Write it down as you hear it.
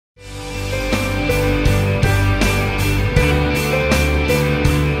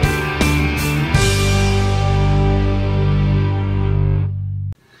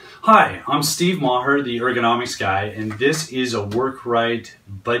Hi, I'm Steve Maher, the Ergonomics guy, and this is a Workrite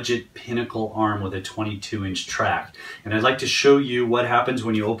Budget Pinnacle arm with a 22-inch track. And I'd like to show you what happens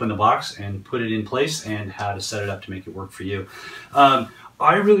when you open the box and put it in place and how to set it up to make it work for you.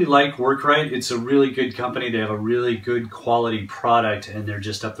 I really like Workrite. It's a really good company. They have a really good quality product, and they're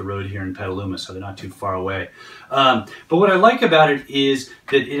just up the road here in Petaluma, so they're not too far away. But what I like about it is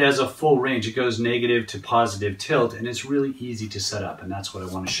that it has a full range. It goes negative to positive tilt, and it's really easy to set up, and that's what I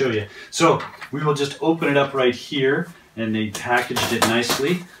want to show you. So we will just open it up right here, and they packaged it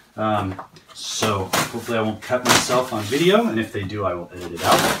nicely. So hopefully I won't cut myself on video, and if they do, I will edit it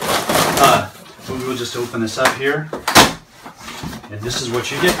out. But we will just open this up here. And this is what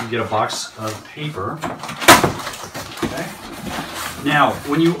you get. You get a box of paper. Okay. Now,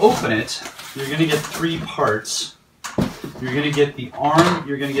 when you open it, you're going to get three parts. You're going to get the arm,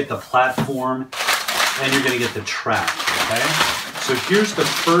 you're going to get the platform, and you're going to get the track. Okay. So here's the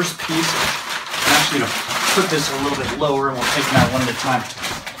first piece. I'm actually going to put this a little bit lower, and we'll take them out one at a time.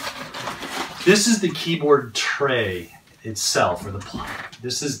 This is the keyboard tray itself, or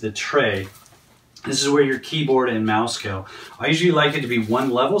this is the tray. This is where your keyboard and mouse go. I usually like it to be one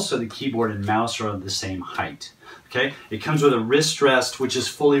level so the keyboard and mouse are of the same height. Okay, it comes with a wrist rest which is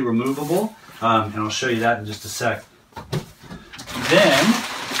fully removable, and I'll show you that in just a sec. Then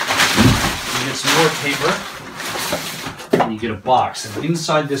you get some more paper, and you get a box. And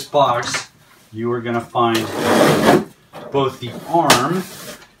inside this box, you are going to find both the arm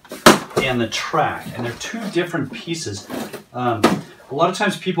and the track, and they're two different pieces. A lot of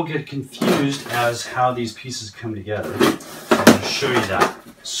times people get confused as how these pieces come together. I'm going to show you that.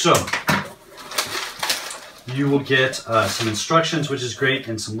 So, you will get some instructions, which is great,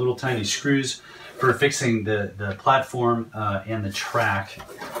 and some little tiny screws for fixing the platform and the track.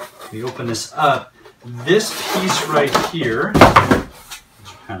 We open this up. This piece right here, these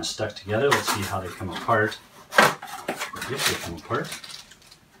are kind of stuck together. Let's see how they come apart. If they come apart.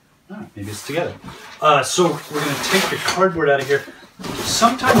 Oh, maybe it's together. So we're going to take the cardboard out of here.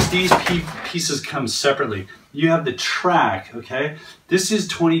 Sometimes these pieces come separately. You have the track, okay? This is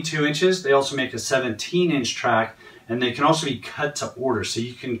 22 inches. They also make a 17-inch track, and they can also be cut to order. So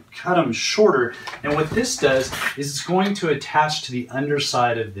you can cut them shorter. And what this does is it's going to attach to the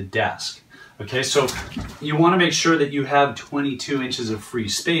underside of the desk. Okay, so you want to make sure that you have 22 inches of free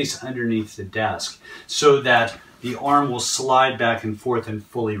space underneath the desk so that the arm will slide back and forth and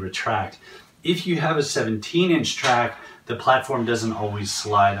fully retract. If you have a 17-inch track, the platform doesn't always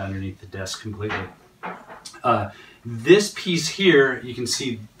slide underneath the desk completely. This piece here, you can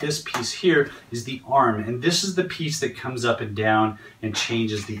see this piece here is the arm, and this is the piece that comes up and down and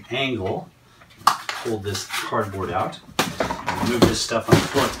changes the angle. Pull this cardboard out, move this stuff on the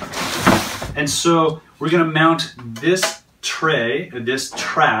floor. And so we're going to mount this tray, this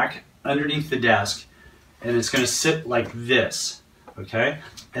track, underneath the desk, and it's going to sit like this, okay?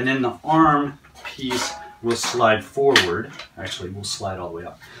 And then the arm piece will slide forward. Actually, we'll slide all the way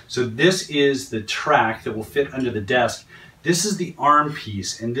up. So this is the track that will fit under the desk. This is the arm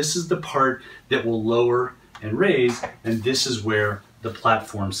piece, and this is the part that will lower and raise, and this is where the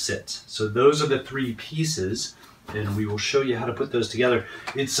platform sits. So those are the three pieces, and we will show you how to put those together.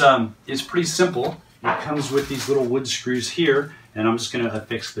 It's pretty simple. It comes with these little wood screws here, and I'm just going to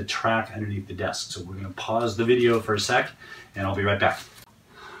affix the track underneath the desk. So we're going to pause the video for a sec, and I'll be right back.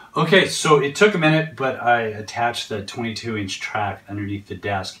 Okay, so it took a minute, but I attached the 22-inch track underneath the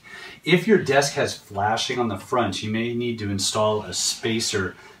desk. If your desk has flashing on the front, you may need to install a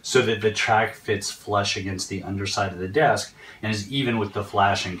spacer so that the track fits flush against the underside of the desk and is even with the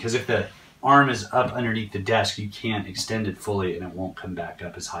flashing. Because if the arm is up underneath the desk, you can't extend it fully and it won't come back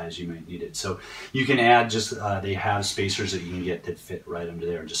up as high as you might need it. So you can add just, they have spacers that you can get that fit right under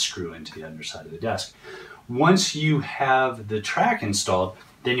there and just screw into the underside of the desk. Once you have the track installed,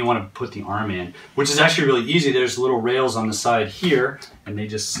 then you want to put the arm in, which is actually really easy. There's little rails on the side here, and they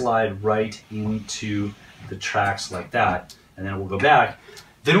just slide right into the tracks like that, and then we'll go back.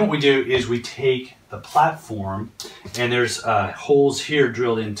 Then what we do is we take the platform, and there's holes here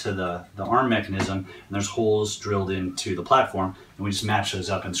drilled into the arm mechanism, and there's holes drilled into the platform, and we just match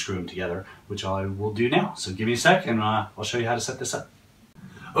those up and screw them together, which I will do now. So give me a sec, and I'll show you how to set this up.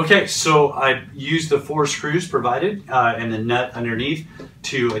 Okay, so I used the 4 screws provided and the nut underneath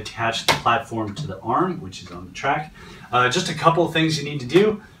to attach the platform to the arm, which is on the track. Just a couple of things you need to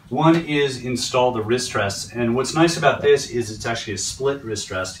do. One is install the wrist rest, and what's nice about this is it's actually a split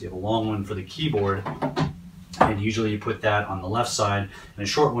wrist rest. You have a long one for the keyboard And usually you put that on the left side, and a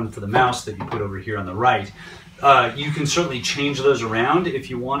short one for the mouse that you put over here on the right. You can certainly change those around if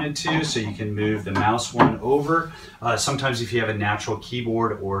you wanted to, so you can move the mouse one over. Sometimes if you have a natural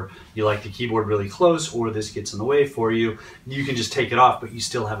keyboard, or you like the keyboard really close, or this gets in the way for you, you can just take it off, but you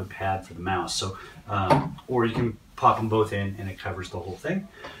still have a pad for the mouse. So, or you can pop them both in and it covers the whole thing.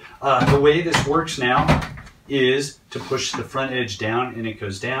 The way this works now is to push the front edge down and it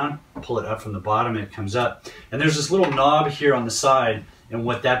goes down, pull it up from the bottom and it comes up. And there's this little knob here on the side, and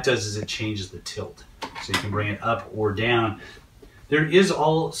what that does is it changes the tilt. So you can bring it up or down. There is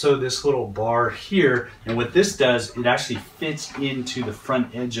also this little bar here, and what this does, it actually fits into the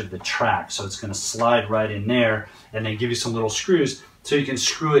front edge of the track. So it's going to slide right in there and then give you some little screws so you can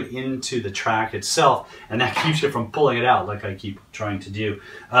screw it into the track itself, and that keeps you from pulling it out like I keep trying to do.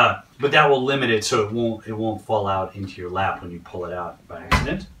 But that will limit it so it won't fall out into your lap when you pull it out by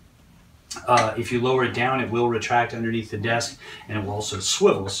accident. If you lower it down, it will retract underneath the desk, and it will also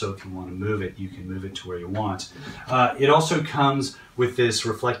swivel, so if you want to move it, you can move it to where you want. It also comes with this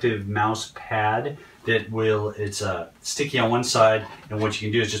reflective mouse pad that it's sticky on one side, and what you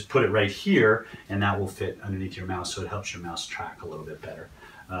can do is just put it right here, and that will fit underneath your mouse, so it helps your mouse track a little bit better.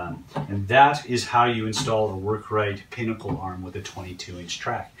 And that is how you install a Workrite Pinnacle arm with a 22-inch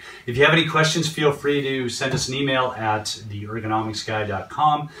track. If you have any questions, feel free to send us an email at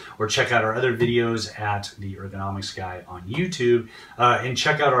theergonomicsguy.com, or check out our other videos at The Ergonomics Guy on YouTube, and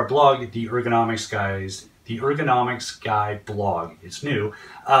check out our blog, The Ergonomics Guy blog. It's new,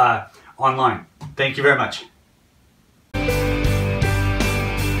 online. Thank you very much.